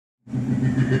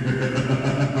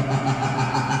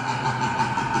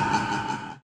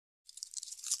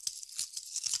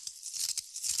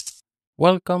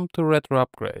Welcome to Retro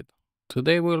Upgrade.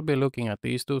 Today we'll be looking at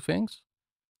these two things.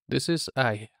 This is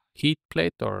a heat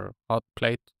plate or hot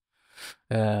plate,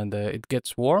 and it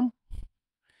gets warm.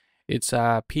 It's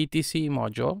a PTC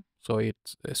module, so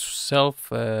it's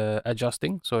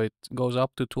self-adjusting, so it goes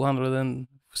up to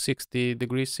 260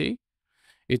 degrees C.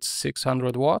 It's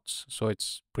 600 watts, so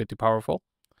it's pretty powerful.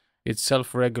 It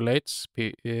self-regulates.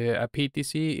 A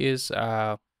PTC is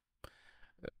a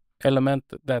element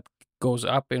that goes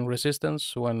up in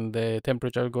resistance when the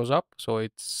temperature goes up, so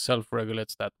it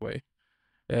self-regulates that way.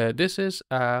 This is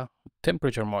a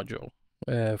temperature module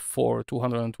for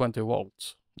 220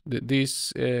 volts.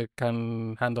 These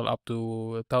can handle up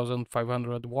to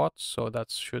 1500 watts, so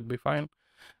that should be fine.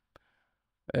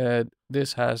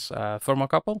 This has a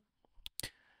thermocouple.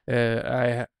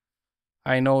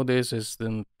 I know this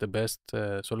isn't the best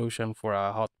solution for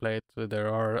a hot plate. There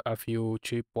are a few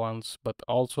cheap ones, but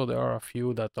also there are a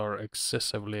few that are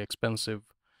excessively expensive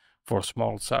for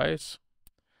small size.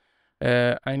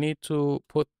 I need to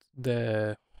put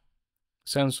the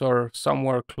sensor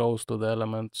somewhere close to the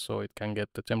element so it can get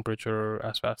the temperature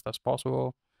as fast as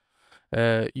possible.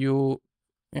 In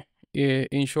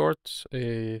short,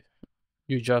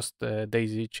 you just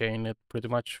daisy chain it pretty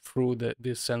much through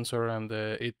this sensor, and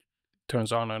it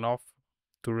turns on and off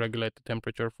to regulate the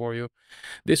temperature for you.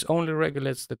 This only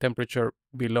regulates the temperature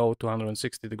below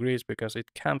 260 degrees because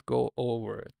it can't go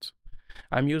over it.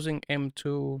 I'm using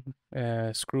M2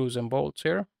 screws and bolts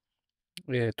here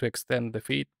to extend the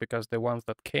feet because the ones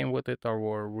that came with it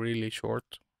were really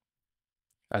short.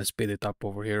 I'll speed it up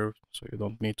over here so you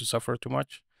don't need to suffer too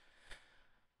much.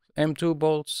 M2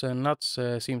 bolts and nuts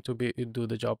seem to do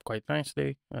the job quite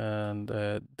nicely, and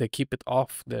they keep it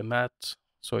off the mat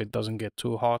so it doesn't get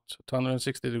too hot.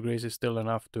 260 degrees is still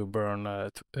enough to burn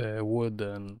wood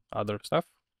and other stuff.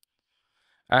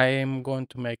 I am going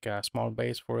to make a small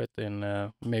base for it in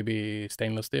maybe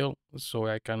stainless steel so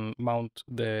I can mount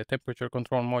the temperature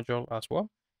control module as well.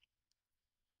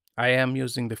 I am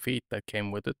using the feet that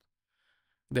came with it.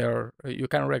 You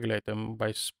can regulate them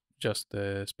by just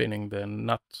spinning the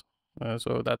nut,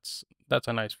 so that's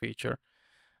a nice feature.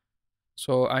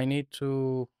 So I need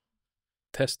to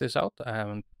test this out.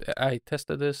 I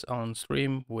tested this on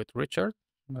stream with Richard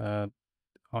on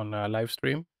a live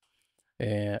stream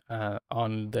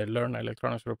on the Learn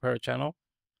Electronics Repair channel,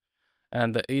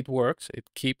 and it works.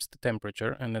 It keeps the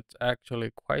temperature, and it's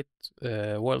actually quite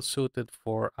well suited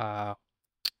for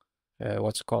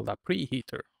what's called a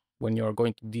preheater when you're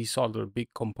going to desolder big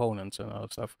components and all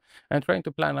stuff. I'm trying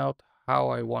to plan out how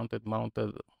I want it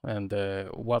mounted and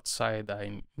what side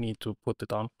I need to put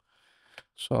it on,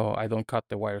 so I don't cut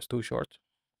the wires too short.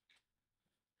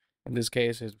 In this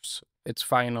case, it's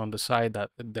fine on the side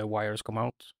that the wires come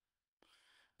out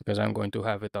because I'm going to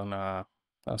have it on a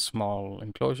small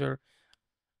enclosure.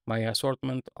 My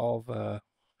assortment of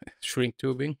shrink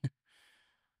tubing.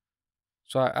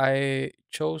 So I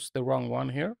chose the wrong one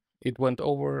here. It went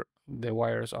over the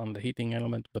wires on the heating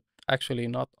element, but actually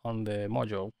not on the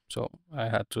module. So I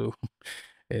had to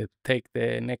take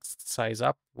the next size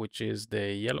up, which is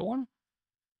the yellow one.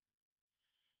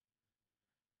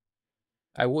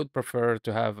 I would prefer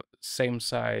to have same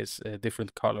size,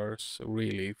 different colors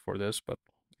really for this, but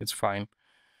it's fine.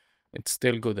 It's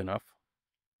still good enough.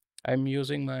 I'm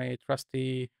using my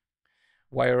trusty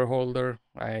wire holder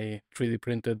I 3D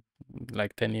printed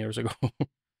like 10 years ago.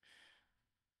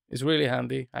 It's really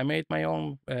handy. I made my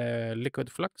own liquid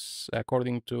flux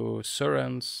according to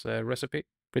Søren's recipe.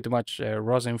 Pretty much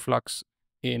rosin flux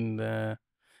in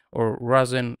or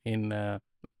rosin in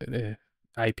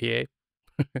IPA,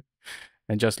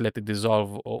 and just let it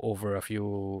dissolve over a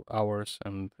few hours,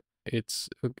 and it's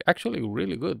actually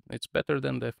really good. It's better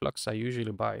than the flux I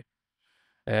usually buy.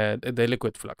 The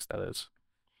liquid flux, that is.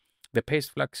 The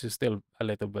paste flux is still a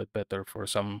little bit better for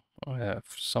some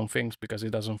things because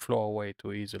it doesn't flow away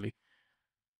too easily.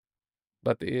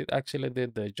 But it actually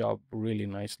did the job really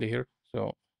nicely here,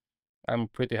 so I'm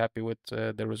pretty happy with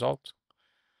the result.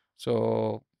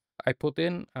 So I put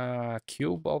in a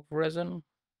cube of resin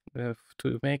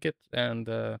to make it, and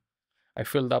I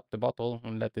filled up the bottle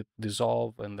and let it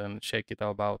dissolve and then shake it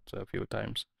about a few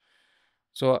times.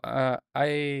 So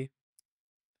I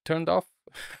turned off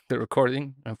the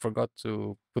recording and forgot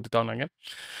to put it on again.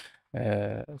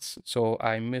 So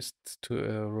I missed to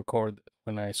record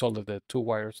when I soldered the two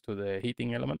wires to the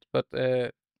heating element. But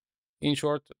in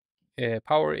short,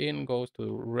 power in goes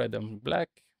to red and black.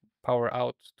 Power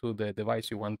out to the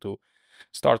device you want to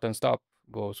start and stop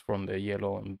goes from the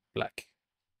yellow and black.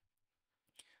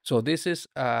 So this is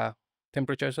a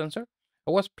temperature sensor.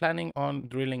 I was planning on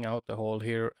drilling out the hole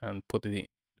here and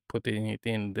putting it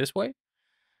in this way,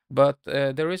 but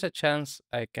there is a chance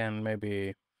I can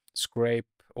maybe scrape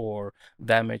or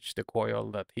damage the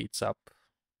coil that heats up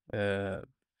uh,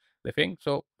 the thing.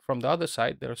 So from the other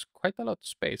side, there's quite a lot of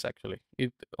space actually.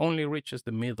 It only reaches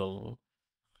the middle.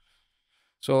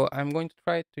 So I'm going to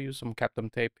try to use some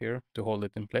Captain tape here to hold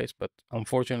it in place, but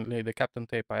unfortunately the Captain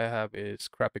tape I have is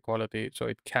crappy quality, so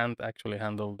it can't actually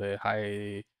handle the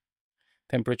high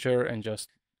temperature and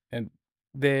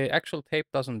the actual tape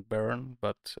doesn't burn,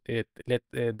 but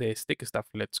the sticky stuff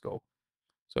lets go.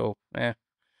 So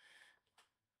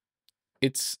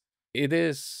it's it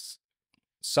is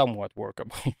somewhat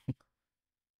workable.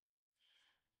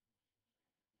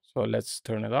 So let's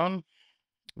turn it on.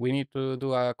 We need to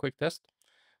do a quick test.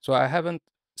 So I haven't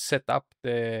set up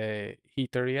the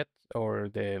heater yet or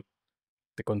the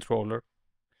controller.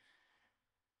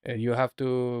 You have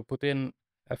to put in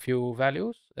a few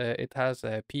values. It has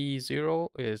a P0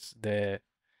 is the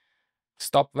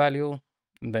stop value,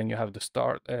 and then you have the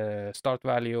start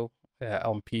value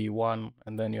on P1,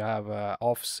 and then you have a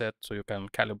offset so you can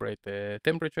calibrate the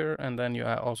temperature, and then you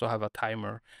also have a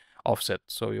timer offset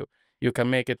so you can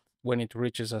make it when it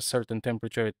reaches a certain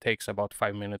temperature. It takes about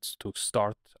 5 minutes to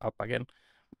start up again.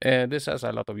 This has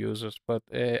a lot of users, but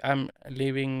I'm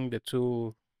leaving the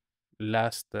two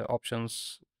last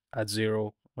options at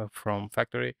zero from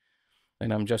factory,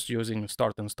 and I'm just using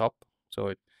start and stop.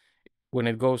 So when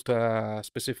it goes to a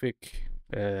specific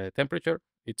temperature,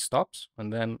 it stops,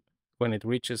 and then when it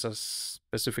reaches a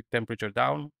specific temperature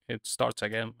down, it starts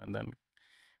again and then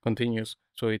continues.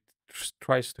 So it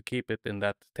tries to keep it in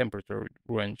that temperature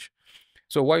range.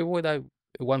 So why would I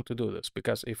want to do this?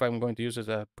 Because if I'm going to use it as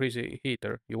a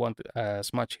preheater, you want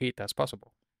as much heat as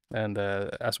possible, and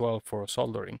as well for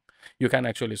soldering. You can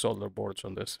actually solder boards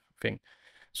on this thing.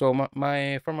 So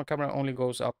my thermal camera only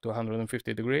goes up to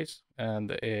 150 degrees,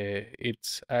 and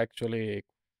it's actually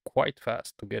quite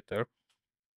fast to get there.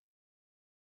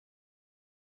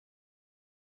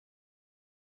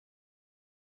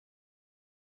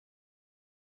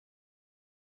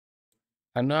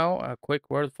 And now a quick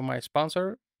word from my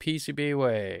sponsor,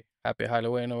 PCBWAY. Happy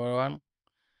Halloween, everyone.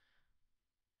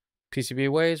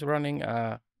 PCBWAY is running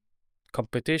a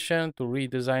competition to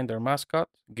redesign their mascot.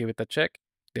 Give it a check.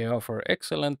 They offer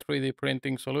excellent 3D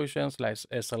printing solutions like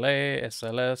SLA,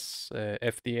 SLS,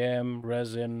 FDM,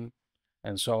 resin,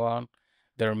 and so on.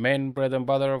 Their main bread and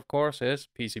butter, of course, is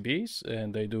PCBs,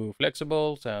 and they do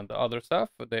flexibles and other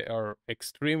stuff. They are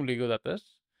extremely good at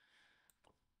this.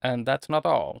 And that's not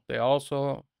all. They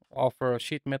also offer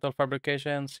sheet metal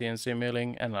fabrication, CNC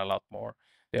milling, and a lot more.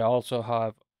 They also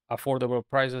have affordable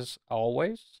prices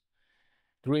always.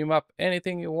 Dream up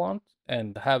anything you want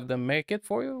and have them make it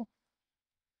for you.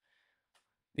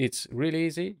 It's really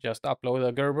easy. Just upload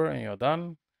a Gerber and you're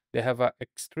done. They have an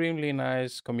extremely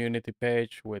nice community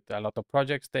page with a lot of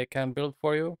projects they can build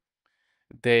for you.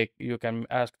 You can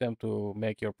ask them to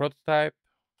make your prototype.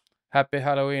 Happy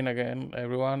Halloween again,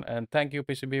 everyone, and thank you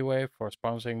PCBWay for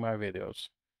sponsoring my videos.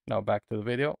 Now back to the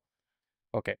video.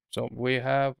 Okay, so we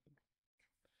have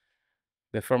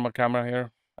the thermal camera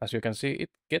here. As you can see, it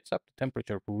gets up to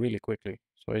temperature really quickly.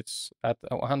 So it's at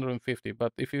 150,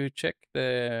 but if you check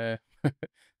the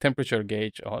temperature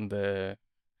gauge on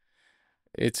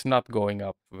it's not going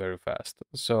up very fast.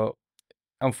 So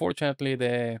unfortunately,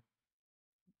 the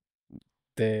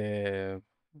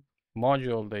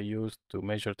module they use to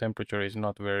measure temperature is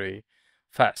not very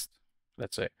fast,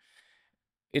 let's say.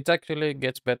 It actually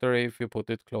gets better if you put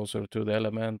it closer to the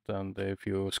element and if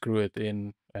you screw it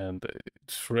in and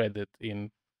thread it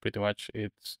in pretty much,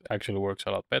 it actually works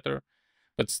a lot better.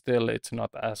 But still, it's not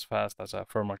as fast as a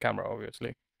thermal camera,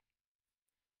 obviously.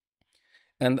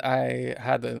 And I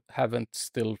haven't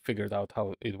still figured out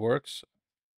how it works.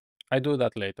 I do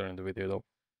that later in the video, though.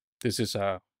 This is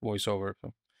a voiceover.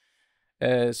 So.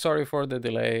 Sorry for the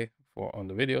delay on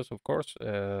the videos, of course.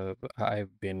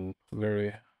 I've been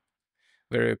very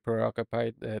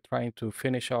preoccupied trying to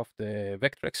finish off the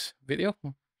Vectrex video.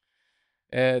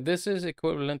 This is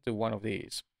equivalent to one of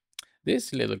these.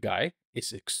 This little guy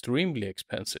is extremely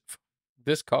expensive.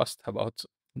 This cost about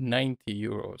 90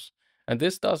 euros. And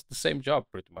this does the same job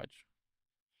pretty much.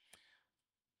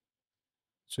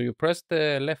 So you press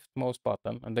the leftmost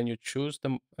button and then you choose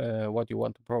what you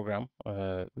want to program,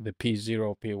 the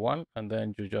P0, P1, and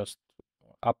then you just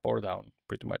up or down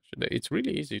pretty much. It's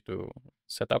really easy to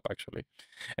set up actually.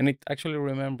 And it actually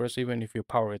remembers even if you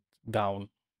power it down.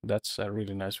 That's a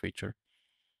really nice feature.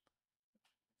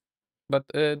 But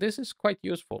this is quite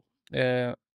useful.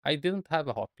 I didn't have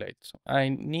a hot plate. So I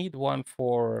need one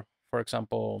for for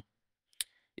example,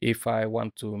 if I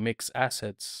want to mix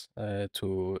acids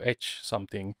to etch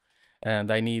something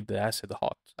and I need the acid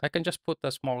hot, I can just put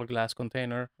a small glass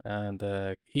container and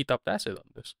heat up the acid on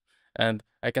this. And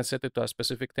I can set it to a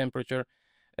specific temperature.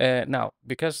 Now,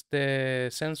 because the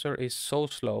sensor is so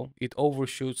slow, it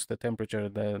overshoots the temperature,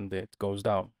 then it goes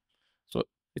down. So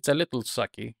it's a little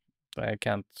sucky. I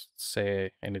can't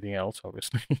say anything else,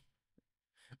 obviously.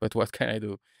 But what can I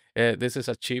do? This is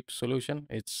a cheap solution.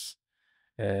 It's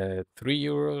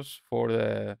 €3 for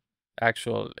the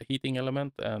actual heating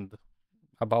element and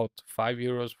about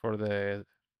 €5 for the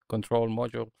control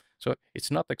module. So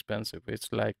it's not expensive. It's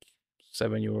like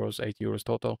 €7, €8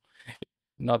 total.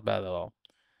 Not bad at all.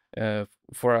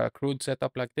 For a crude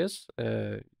setup like this,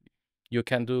 you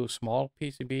can do small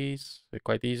PCBs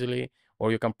quite easily,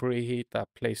 or you can preheat a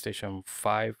PlayStation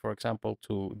 5, for example,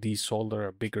 to desolder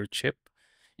a bigger chip.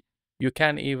 You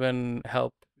can even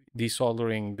help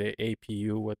desoldering the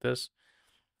APU with this.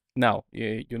 Now,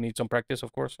 you need some practice,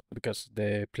 of course, because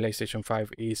the PlayStation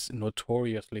 5 is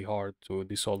notoriously hard to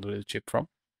desolder the chip from.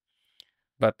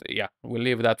 But yeah, we'll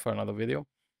leave that for another video.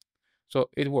 So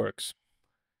it works.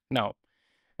 Now,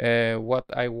 what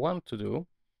I want to do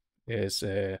is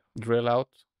drill out.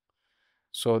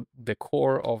 So the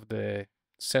core of the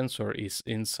sensor is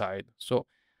inside. So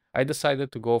I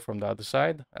decided to go from the other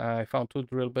side. I found two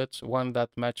drill bits, one that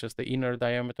matches the inner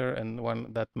diameter and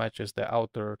one that matches the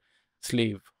outer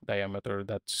sleeve diameter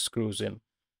that screws in.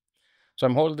 So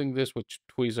I'm holding this with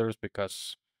tweezers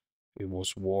because it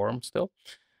was warm still.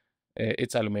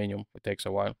 It's aluminum, it takes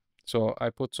a while. So I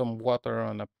put some water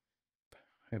on a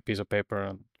piece of paper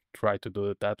and try to do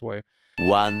it that way.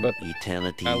 One But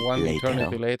eternity one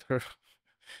eternity later. later,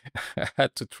 I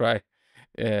had to try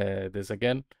this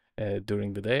again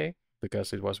during the day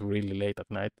because it was really late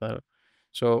at night.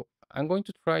 So I'm going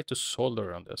to try to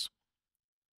solder on this.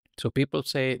 So people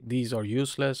say these are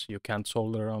useless. You can't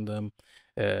solder on them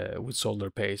with solder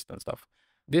paste and stuff.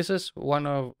 This is one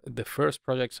of the first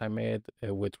projects I made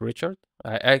with Richard.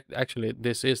 Actually,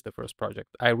 this is the first project.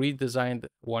 I redesigned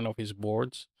one of his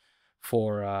boards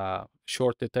for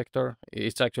short detector.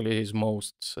 It's actually his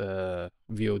most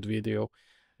viewed video,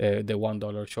 the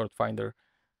 $1 short finder.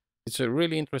 It's a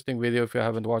really interesting video if you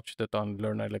haven't watched it on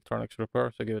Learn Electronics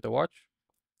Repair, so give it a watch.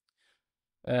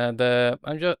 And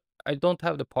I don't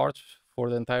have the parts for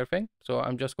the entire thing, so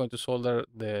I'm just going to solder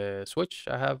the switch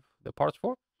I have the parts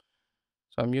for.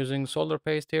 So I'm using solder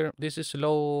paste here. This is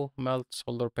low melt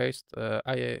solder paste.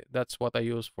 That's what I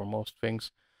use for most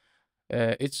things.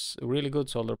 It's really good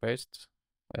solder paste.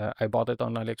 I bought it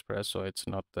on AliExpress, so it's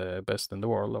not the best in the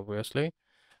world, obviously.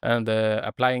 And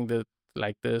applying it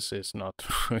like this is not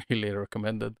really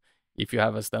recommended. If you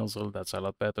have a stencil, that's a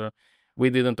lot better. We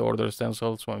didn't order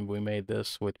stencils when we made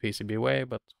this with PCBWAY,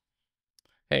 but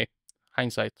hey,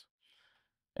 hindsight.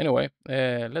 Anyway,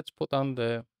 let's put on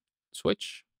the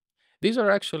switch. These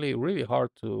are actually really hard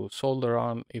to solder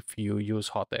on if you use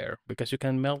hot air because you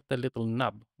can melt the little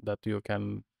knob that you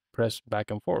can press back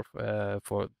and forth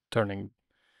for turning,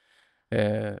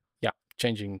 yeah,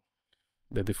 changing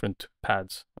the different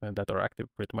pads that are active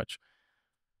pretty much.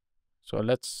 So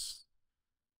let's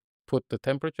put the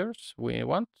temperatures we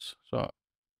want. So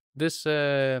this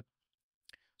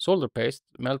solder paste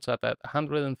melts at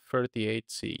 138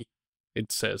 C.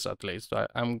 It says at least. So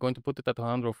I'm going to put it at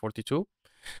 142.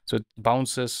 So it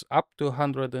bounces up to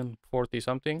 140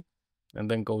 something and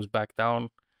then goes back down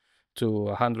to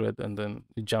 100 and then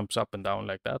it jumps up and down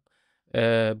like that.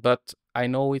 But I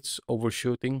know it's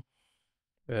overshooting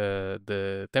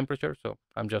the temperature, so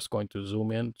I'm just going to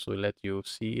zoom in to let you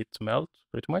see it melt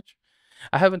pretty much.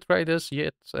 I haven't tried this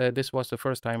yet. This was the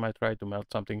first time I tried to melt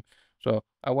something, so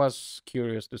I was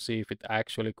curious to see if it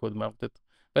actually could melt it.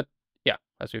 But yeah,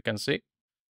 as you can see,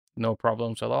 no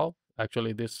problems at all.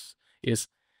 Actually, this is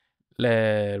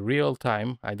real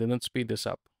time. I didn't speed this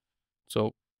up.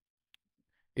 So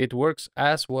it works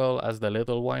as well as the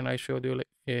little one I showed you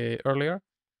earlier,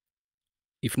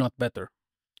 if not better.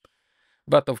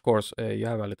 But of course, you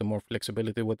have a little more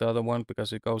flexibility with the other one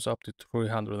because it goes up to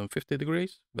 350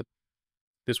 degrees, but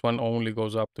this one only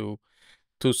goes up to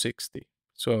 260.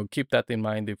 So keep that in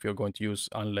mind if you're going to use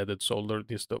unleaded solder,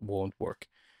 this won't work.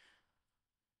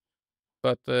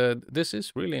 But this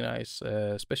is really nice,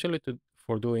 especially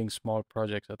for doing small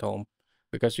projects at home,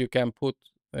 because you can put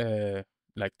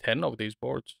like 10 of these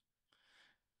boards.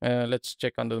 Let's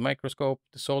check under the microscope,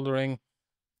 the soldering.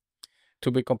 To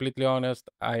be completely honest,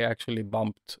 I actually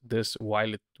bumped this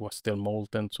while it was still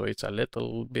molten, so it's a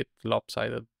little bit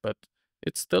lopsided, but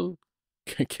it still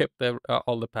kept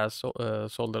all the pads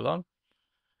soldered on.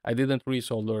 I didn't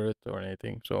resolder it or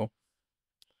anything, so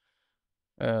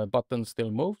Button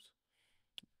still moves.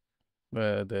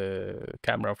 The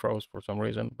camera froze for some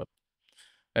reason, but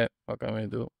what can we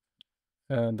do?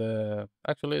 And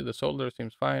actually, the solder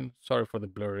seems fine. Sorry for the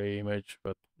blurry image,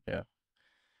 but yeah,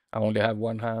 I only have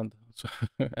one hand, so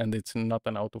and it's not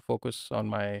an autofocus on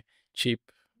my cheap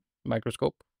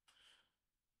microscope.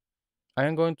 I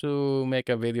am going to make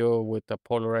a video with a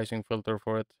polarizing filter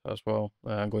for it as well.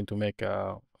 I'm going to make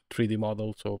a 3D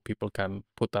model so people can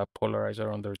put a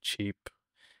polarizer on their cheap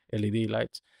LED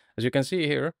lights. As you can see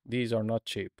here, these are not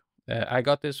cheap. I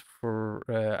got this for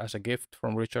as a gift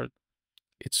from Richard.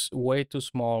 It's way too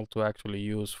small to actually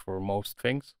use for most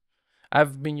things.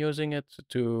 I've been using it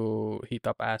to heat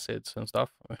up acids and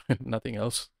stuff, nothing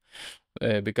else.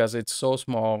 Because it's so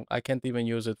small, I can't even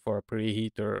use it for a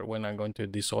preheater when I'm going to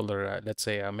desolder, let's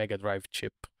say, a Mega Drive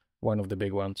chip, one of the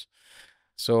big ones.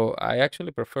 So I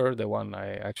actually prefer the one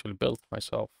I actually built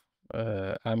myself.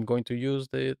 I'm going to use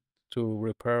it to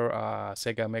repair a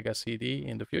Sega Mega CD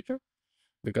in the future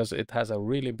because it has a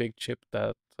really big chip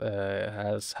that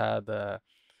has had a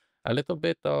little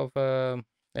bit of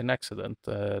an accident.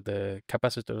 The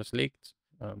capacitors leaked.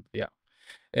 Yeah,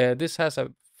 this has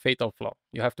a fatal flaw.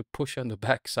 You have to push on the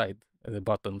backside the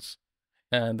buttons,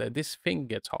 and this thing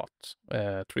gets hot,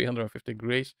 350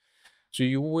 degrees. So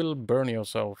you will burn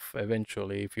yourself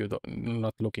eventually if you don't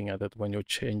not looking at it when you're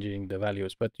changing the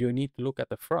values. But you need to look at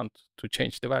the front to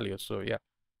change the values. So yeah,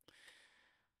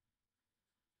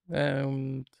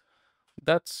 um,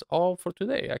 that's all for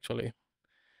today. Actually,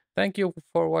 thank you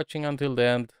for watching until the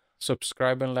end.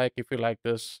 Subscribe and like if you like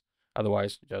this.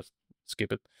 Otherwise, just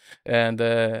skip it.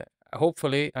 And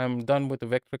hopefully, I'm done with the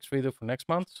Vectrex video for next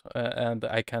month, and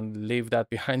I can leave that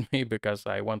behind me because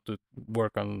I want to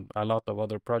work on a lot of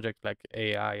other projects like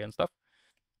AI and stuff.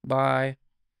 Bye.